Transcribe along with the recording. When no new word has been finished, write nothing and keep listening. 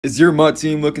Is your MUT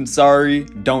team looking sorry?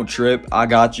 Don't trip, I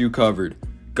got you covered.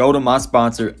 Go to my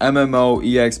sponsor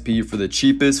MMOEXP for the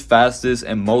cheapest, fastest,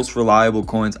 and most reliable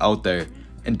coins out there.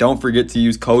 And don't forget to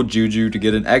use code JUJU to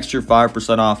get an extra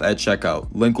 5% off at checkout.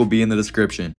 Link will be in the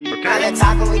description. I'm in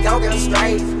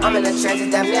the trenches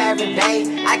definitely every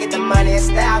day. I get the money and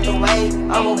stay out the way.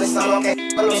 I'm moving solo, okay,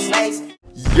 little snakes.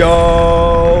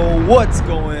 Yo, what's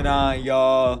going on,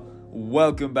 y'all?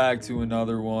 Welcome back to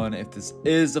another one. If this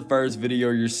is the first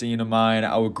video you're seeing of mine,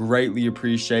 I would greatly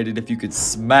appreciate it if you could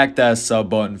smack that sub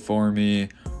button for me.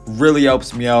 Really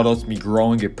helps me out, helps me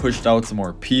grow and get pushed out to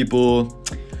more people.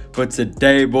 But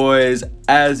today, boys,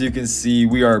 as you can see,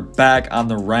 we are back on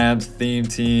the Rams theme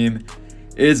team.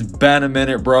 It's been a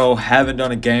minute, bro. Haven't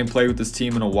done a gameplay with this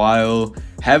team in a while.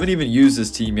 Haven't even used this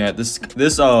team yet.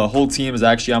 This whole team is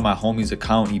actually on my homie's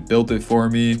account. He built it for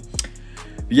me.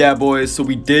 Yeah, boys, so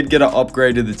we did get an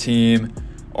upgrade to the team.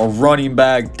 A running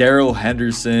back, Darrell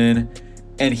Henderson.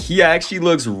 And he actually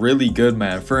looks really good,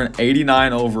 man. For an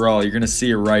 89 overall, you're going to see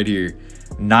it right here.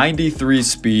 93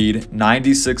 speed,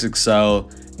 96 excel,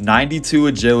 92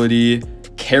 agility.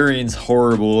 Carrying's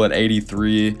horrible at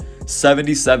 83.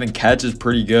 77 catch is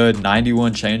pretty good.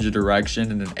 91 change of direction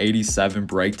and an 87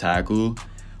 break tackle.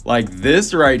 Like,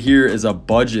 this right here is a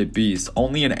budget beast.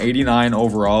 Only an 89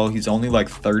 overall. He's only like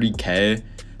 30K.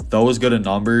 Those good of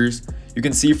numbers. You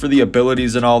can see for the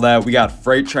abilities and all that, we got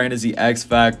Freight Train as the X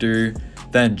Factor,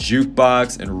 then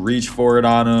Jukebox and Reach for it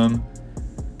on him.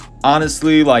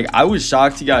 Honestly, like, I was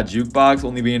shocked he got Jukebox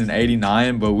only being an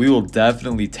 89, but we will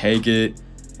definitely take it.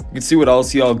 You can see what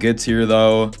else he all gets here,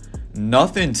 though.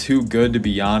 Nothing too good, to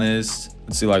be honest.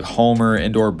 Let's see, like Homer,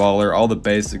 Indoor Baller, all the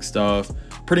basic stuff.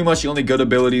 Pretty much the only good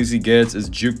abilities he gets is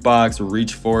Jukebox,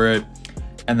 Reach for it,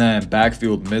 and then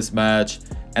Backfield Mismatch.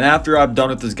 And after I'm done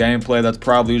with this gameplay, that's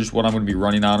probably just what I'm going to be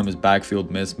running on him, is Backfield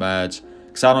Mismatch.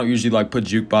 Because I don't usually like put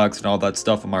Jukebox and all that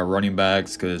stuff on my running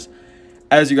backs. Because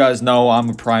as you guys know, I'm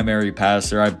a primary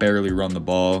passer. I barely run the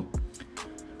ball.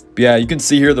 But yeah, you can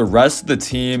see here the rest of the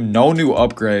team, no new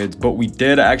upgrades. But we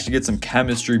did actually get some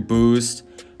chemistry boost.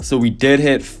 So we did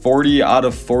hit 40 out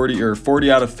of 40 or 40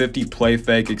 out of 50 play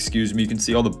fake, excuse me. You can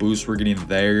see all the boosts we're getting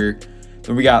there.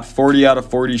 Then we got 40 out of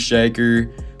 40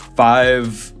 shaker.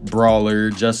 5 brawler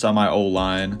just on my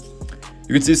O-line.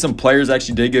 You can see some players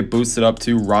actually did get boosted up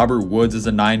too. Robert Woods is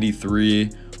a 93.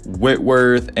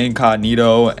 Whitworth,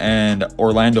 Incognito, and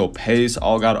Orlando Pace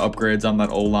all got upgrades on that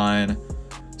O-line.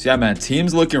 So yeah, man,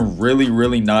 team's looking really,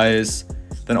 really nice.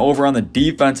 Then over on the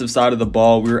defensive side of the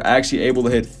ball, we were actually able to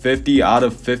hit 50 out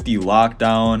of 50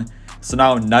 lockdown. So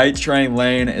now Night Train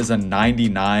Lane is a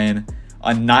 99.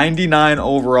 A 99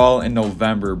 overall in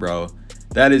November, bro.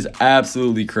 That is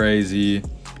absolutely crazy.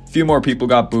 A few more people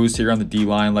got boosts here on the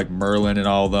D-line, like Merlin and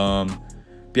all of them.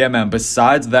 But yeah, man,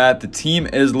 besides that, the team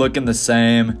is looking the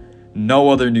same. No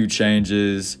other new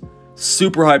changes.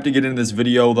 Super hyped to get into this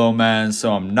video, though, man.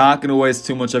 So I'm not going to waste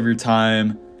too much of your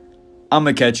time. I'm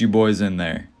going to catch you boys in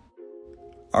there.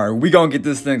 All right, we going to get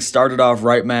this thing started off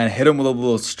right, man. Hit him with a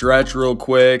little stretch real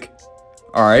quick.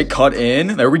 All right, cut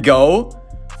in. There we go.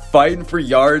 Fighting for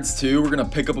yards, too. We're going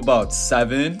to pick up about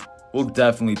 7. We'll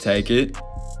definitely take it.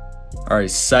 All right,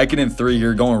 2nd and 3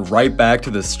 here, going right back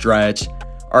to the stretch.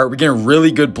 All right, we're getting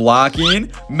really good blocking.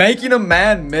 Making a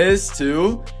man miss,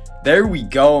 too. There we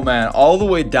go, man. All the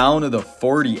way down to the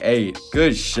 48.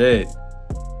 Good shit.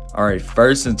 All right,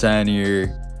 1st and 10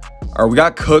 here. All right, we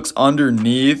got Cooks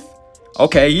underneath.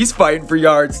 Okay, he's fighting for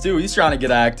yards, too. He's trying to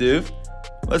get active.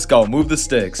 Let's go. Move the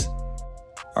sticks.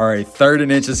 All right, 3rd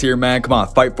and inches here, man. Come on,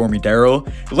 fight for me, Darrell.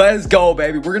 Let's go,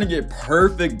 baby. We're going to get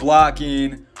perfect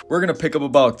blocking. We're going to pick up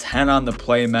about 10 on the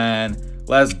play, man.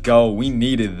 Let's go. We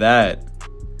needed that.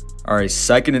 All right,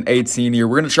 2nd and 18 here.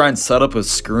 We're going to try and set up a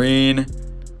screen.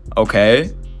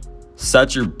 Okay.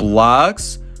 Set your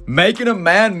blocks. Making a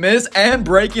man miss and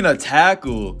breaking a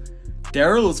tackle.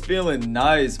 Darrell is feeling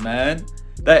nice, man.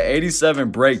 That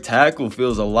 87 break tackle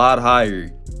feels a lot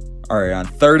higher. All right, on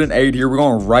 3rd and 8 here, we're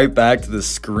going right back to the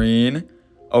screen.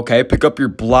 Okay, pick up your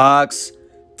blocks.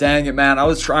 Dang it, man. I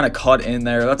was trying to cut in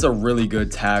there. That's a really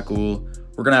good tackle.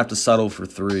 We're going to have to settle for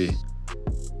 3.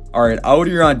 All right, out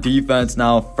here on defense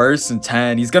now, 1st and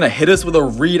 10. He's going to hit us with a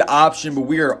read option, but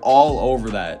we are all over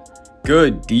that.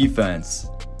 Good defense.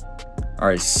 All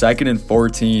right, 2nd and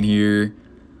 14 here.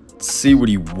 Let's see what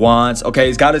he wants. Okay,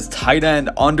 he's got his tight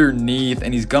end underneath,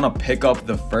 and he's going to pick up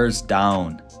the 1st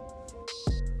down.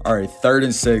 All right, 3rd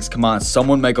and 6. Come on,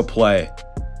 someone make a play.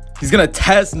 He's going to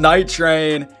test Night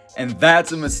Train, and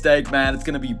that's a mistake, man. It's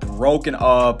going to be broken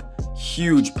up.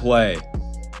 Huge play.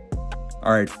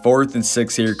 All right, 4th and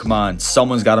 6 here. Come on,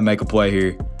 someone's got to make a play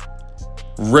here.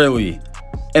 Really?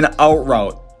 An out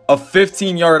route. A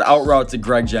 15-yard out route to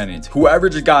Greg Jennings. Whoever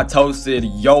just got toasted,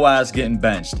 yo ass getting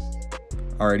benched.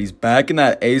 All right, he's back in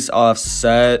that ace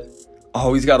offset.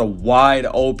 Oh, he's got a wide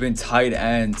open tight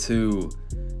end too.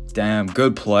 Damn,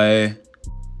 good play.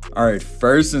 All right,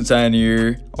 1st and 10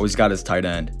 here. Oh, he's got his tight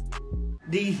end.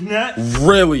 These nuts.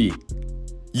 Really?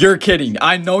 You're kidding.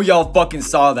 I know y'all fucking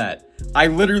saw that. I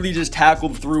literally just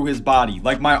tackled through his body.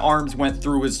 Like my arms went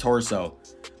through his torso.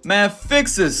 Man,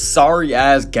 fix this sorry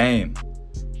ass game.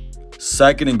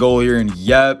 2nd and goal here, and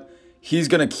yep, he's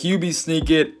gonna QB sneak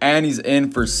it, and he's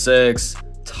in for 6.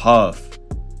 Tough.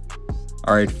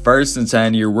 All right, 1st and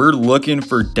 10 here. We're looking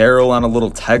for Darrell on a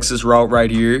little Texas route right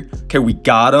here. Okay, we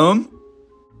got him.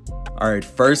 All right,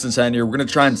 1st and 10 here. We're gonna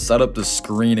try and set up the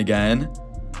screen again.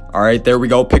 All right, there we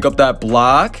go. Pick up that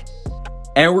block,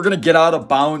 and we're gonna get out of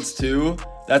bounds too.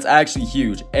 That's actually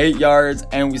huge. 8 yards,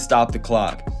 and we stop the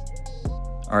clock.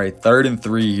 All right, 3rd and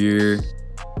 3 here.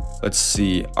 Let's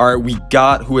see. All right, we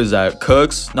got, who is that?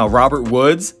 Cooks? No, Robert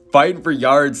Woods fighting for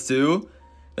yards too.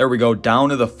 There we go, down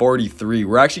to the 43.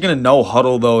 We're actually going to no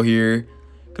huddle though here.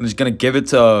 Just going to give it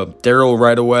to Darrell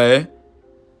right away.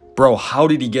 Bro, how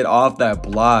did he get off that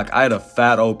block? I had a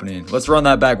fat opening. Let's run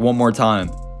that back one more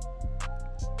time.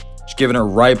 Just giving it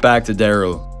right back to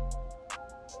Darrell.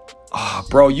 Oh,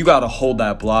 bro, you got to hold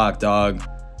that block, dog.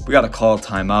 We got to call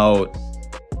timeout.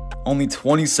 Only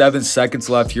 27 seconds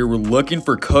left here. We're looking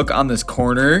for Cook on this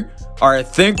corner. All right, I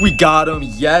think we got him.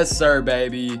 Yes, sir,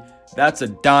 baby. That's a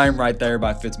dime right there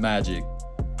by Fitzmagic.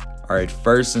 All right,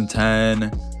 1st and 10.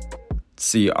 Let's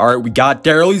see. All right, we got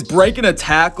Darrell. He's breaking a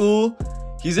tackle.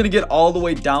 He's going to get all the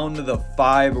way down to the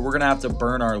 5, but we're going to have to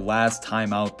burn our last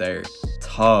time out there.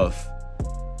 Tough.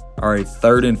 All right,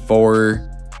 3rd and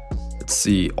 4. Let's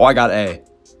see. Oh, I got A.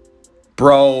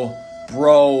 Bro,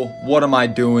 what am I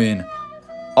doing?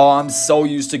 Oh, I'm so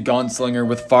used to Gunslinger.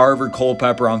 With Favre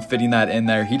Culpepper, I'm fitting that in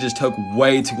there. He just took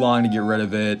way too long to get rid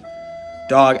of it.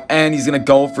 Dog, and he's going to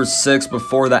go for 6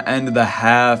 before the end of the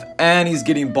half. And he's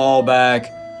getting ball back.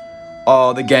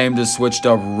 Oh, the game just switched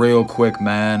up real quick,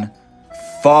 man.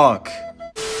 Fuck.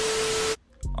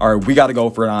 All right, we got to go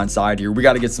for an onside here. We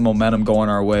got to get some momentum going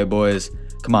our way, boys.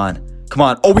 Come on. Come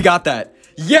on. Oh, we got that.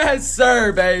 Yes,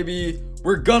 sir, baby.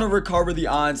 We're going to recover the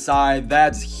onside.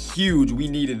 That's huge. We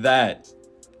needed that.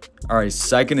 All right,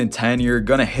 2nd and 10 here.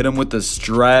 Gonna hit him with the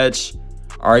stretch.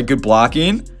 All right, good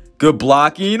blocking. Good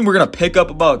blocking. We're gonna pick up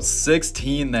about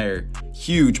 16 there.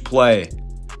 Huge play.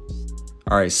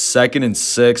 All right, 2nd and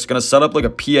 6. Gonna set up like a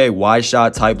PA Y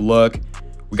shot type look.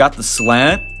 We got the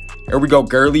slant. Here we go.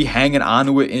 Gurley hanging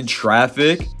onto it in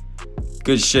traffic.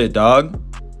 Good shit, dog.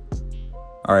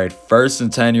 All right, 1st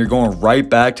and 10. You're going right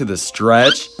back to the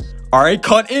stretch. All right,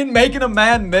 cut in, making a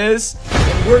man miss.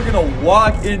 We're going to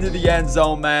walk into the end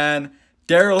zone, man.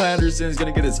 Darrell Henderson is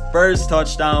going to get his first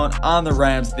touchdown on the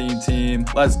Rams theme team.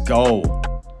 Let's go.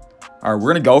 All right, we're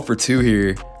going to go for 2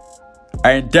 here. All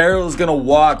right, Darrell is going to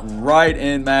walk right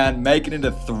in, man. Make it into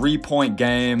a 3-point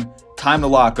game. Time to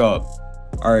lock up.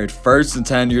 All right, 1st and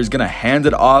 10 here. He's going to hand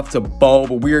it off to Bo,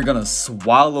 but we are going to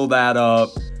swallow that up.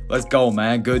 Let's go,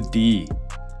 man. Good D.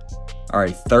 All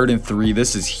right, 3rd and 3.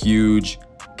 This is huge.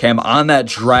 Okay, I'm on that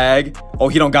drag. Oh,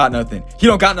 he don't got nothing. He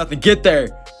don't got nothing. Get there.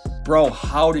 Bro,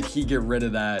 how did he get rid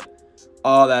of that?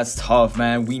 Oh, that's tough,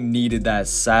 man. We needed that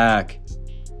sack.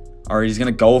 All right, he's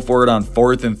going to go for it on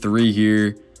 4th and 3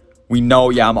 here. We know,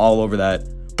 yeah, I'm all over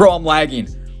that. Bro, I'm lagging.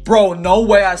 Bro, no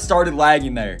way I started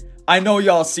lagging there. I know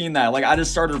y'all seen that. Like, I just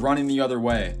started running the other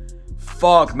way.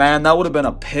 Fuck, man. That would have been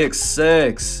a pick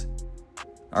 6.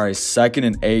 All right, 2nd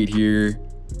and 8 here.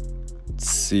 Let's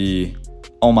see.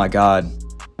 Oh, my God.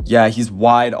 Yeah, he's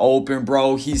wide open,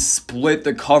 bro. He split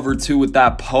the cover too with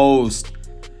that post.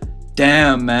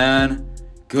 Damn, man.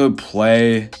 Good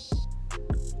play.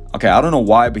 Okay, I don't know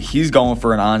why, but he's going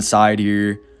for an onside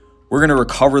here. We're going to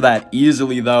recover that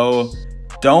easily, though.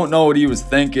 Don't know what he was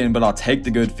thinking, but I'll take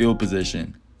the good field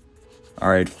position. All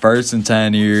right, 1st and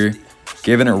 10 here.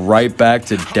 Giving it right back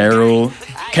to Darrell.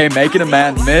 Okay, making a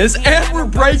man miss. And we're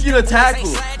breaking a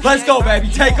tackle. Let's go, baby.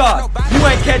 Take off. You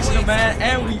ain't catching a man.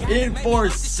 And we in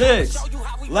for 6.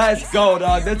 Let's go,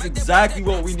 dog. That's exactly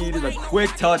what we needed. A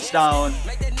quick touchdown.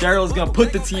 Darrell's going to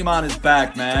put the team on his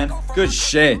back, man. Good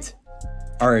shit.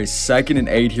 All right, 2nd and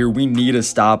 8 here. We need a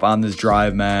stop on this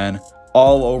drive, man.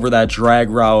 All over that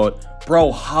drag route.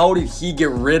 Bro, how did he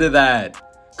get rid of that?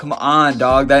 Come on,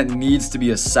 dog. That needs to be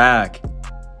a sack.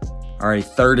 All right,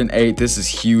 3rd and 8. This is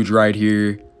huge right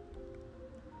here.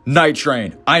 Night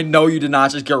Train. I know you did not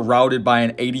just get routed by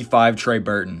an 85 Trey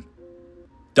Burton.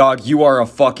 Dog, you are a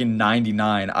fucking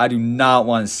 99. I do not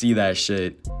want to see that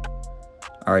shit.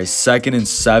 All right, 2nd and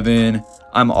 7.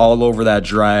 I'm all over that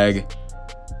drag.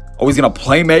 Oh, he's going to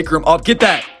playmaker him up. Get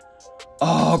that.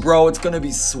 Oh, bro, it's going to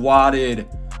be swatted.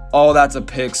 Oh, that's a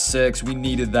pick 6. We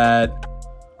needed that.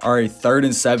 All right, 3rd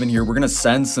and 7 here. We're going to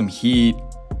send some heat.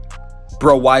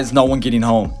 Bro, why is no one getting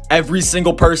home? Every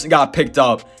single person got picked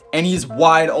up, and he's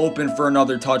wide open for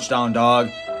another touchdown, dog.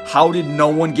 How did no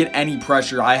one get any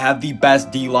pressure? I have the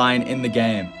best D-line in the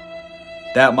game.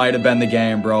 That might have been the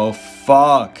game, bro.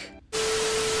 Fuck.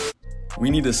 We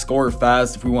need to score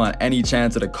fast if we want any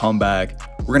chance at a comeback.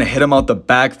 We're going to hit him out the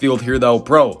backfield here, though.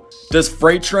 Bro, does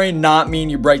freight train not mean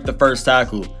you break the first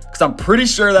tackle? Because I'm pretty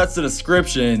sure that's the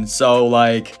description. So,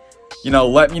 like, you know,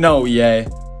 let me know, EA.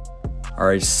 All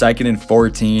right, 2nd and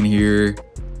 14 here.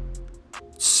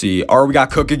 Let's see. Oh, we got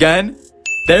Cook again.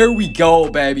 There we go,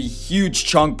 baby. Huge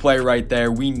chunk play right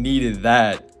there. We needed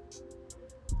that.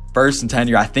 1st and 10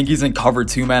 here. I think he's in cover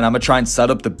 2, man. I'm going to try and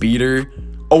set up the beater.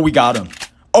 Oh, we got him.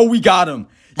 Oh, we got him.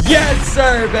 Yes,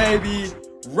 sir, baby.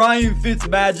 Ryan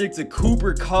Fitzmagic to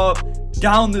Cooper Kupp.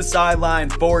 Down the sideline,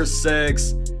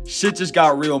 4-6. Shit just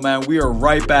got real, man. We are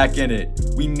right back in it.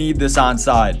 We need this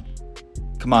onside.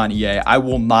 Come on, EA. I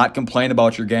will not complain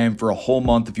about your game for a whole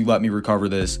month if you let me recover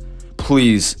this.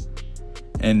 Please.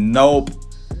 And nope.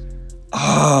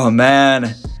 Oh,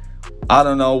 man. I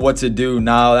don't know what to do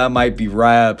now. That might be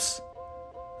wraps.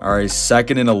 All right,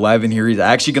 2nd and 11 here. He's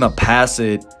actually going to pass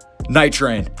it. Night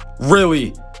Train.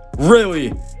 Really?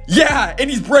 Really? Yeah, and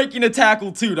he's breaking a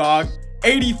tackle too, dog.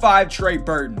 85 Trey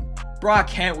Burton. Bro, I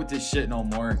can't with this shit no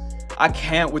more. I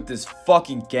can't with this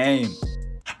fucking game.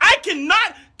 I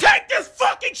cannot take this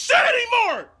fucking shit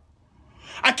anymore.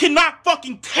 I cannot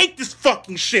fucking take this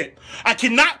fucking shit. I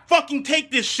cannot fucking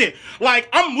take this shit. Like,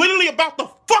 I'm literally about to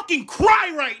fucking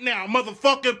cry right now,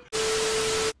 motherfucker.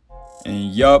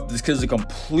 And yup, this kid's a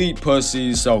complete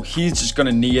pussy, so he's just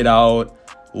gonna knee it out.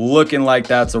 Looking like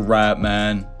that's a wrap,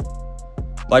 man.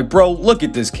 Like, bro, look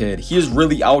at this kid. He is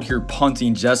really out here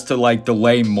punting just to, like,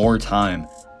 delay more time.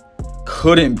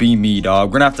 Couldn't be me, dog.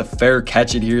 We're gonna have to fair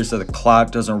catch it here so the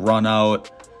clock doesn't run out.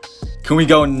 Can we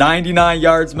go 99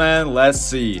 yards, man? Let's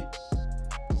see.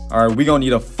 All right, we gonna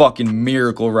need a fucking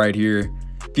miracle right here.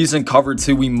 If he's in cover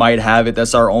 2, we might have it.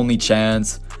 That's our only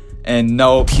chance. And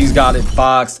nope, he's got it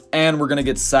boxed. And we're gonna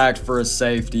get sacked for a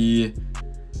safety.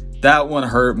 That one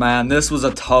hurt, man. This was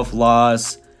a tough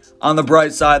loss. On the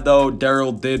bright side, though,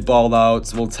 Darrell did ball out,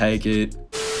 so we'll take it.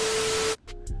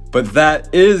 But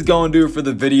that is going to do it for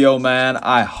the video, man.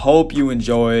 I hope you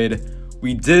enjoyed.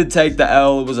 We did take the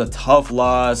L. It was a tough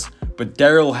loss, but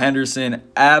Darrell Henderson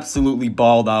absolutely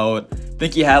balled out. I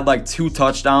think he had like 2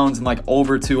 touchdowns and like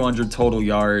over 200 total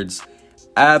yards.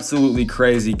 Absolutely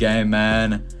crazy game,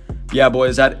 man. Yeah,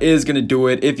 boys, that is going to do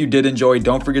it. If you did enjoy,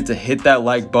 don't forget to hit that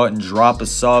like button, drop a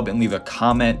sub, and leave a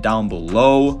comment down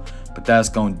below. But that's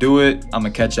going to do it. I'm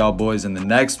going to catch y'all boys in the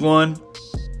next one.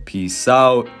 Peace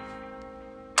out.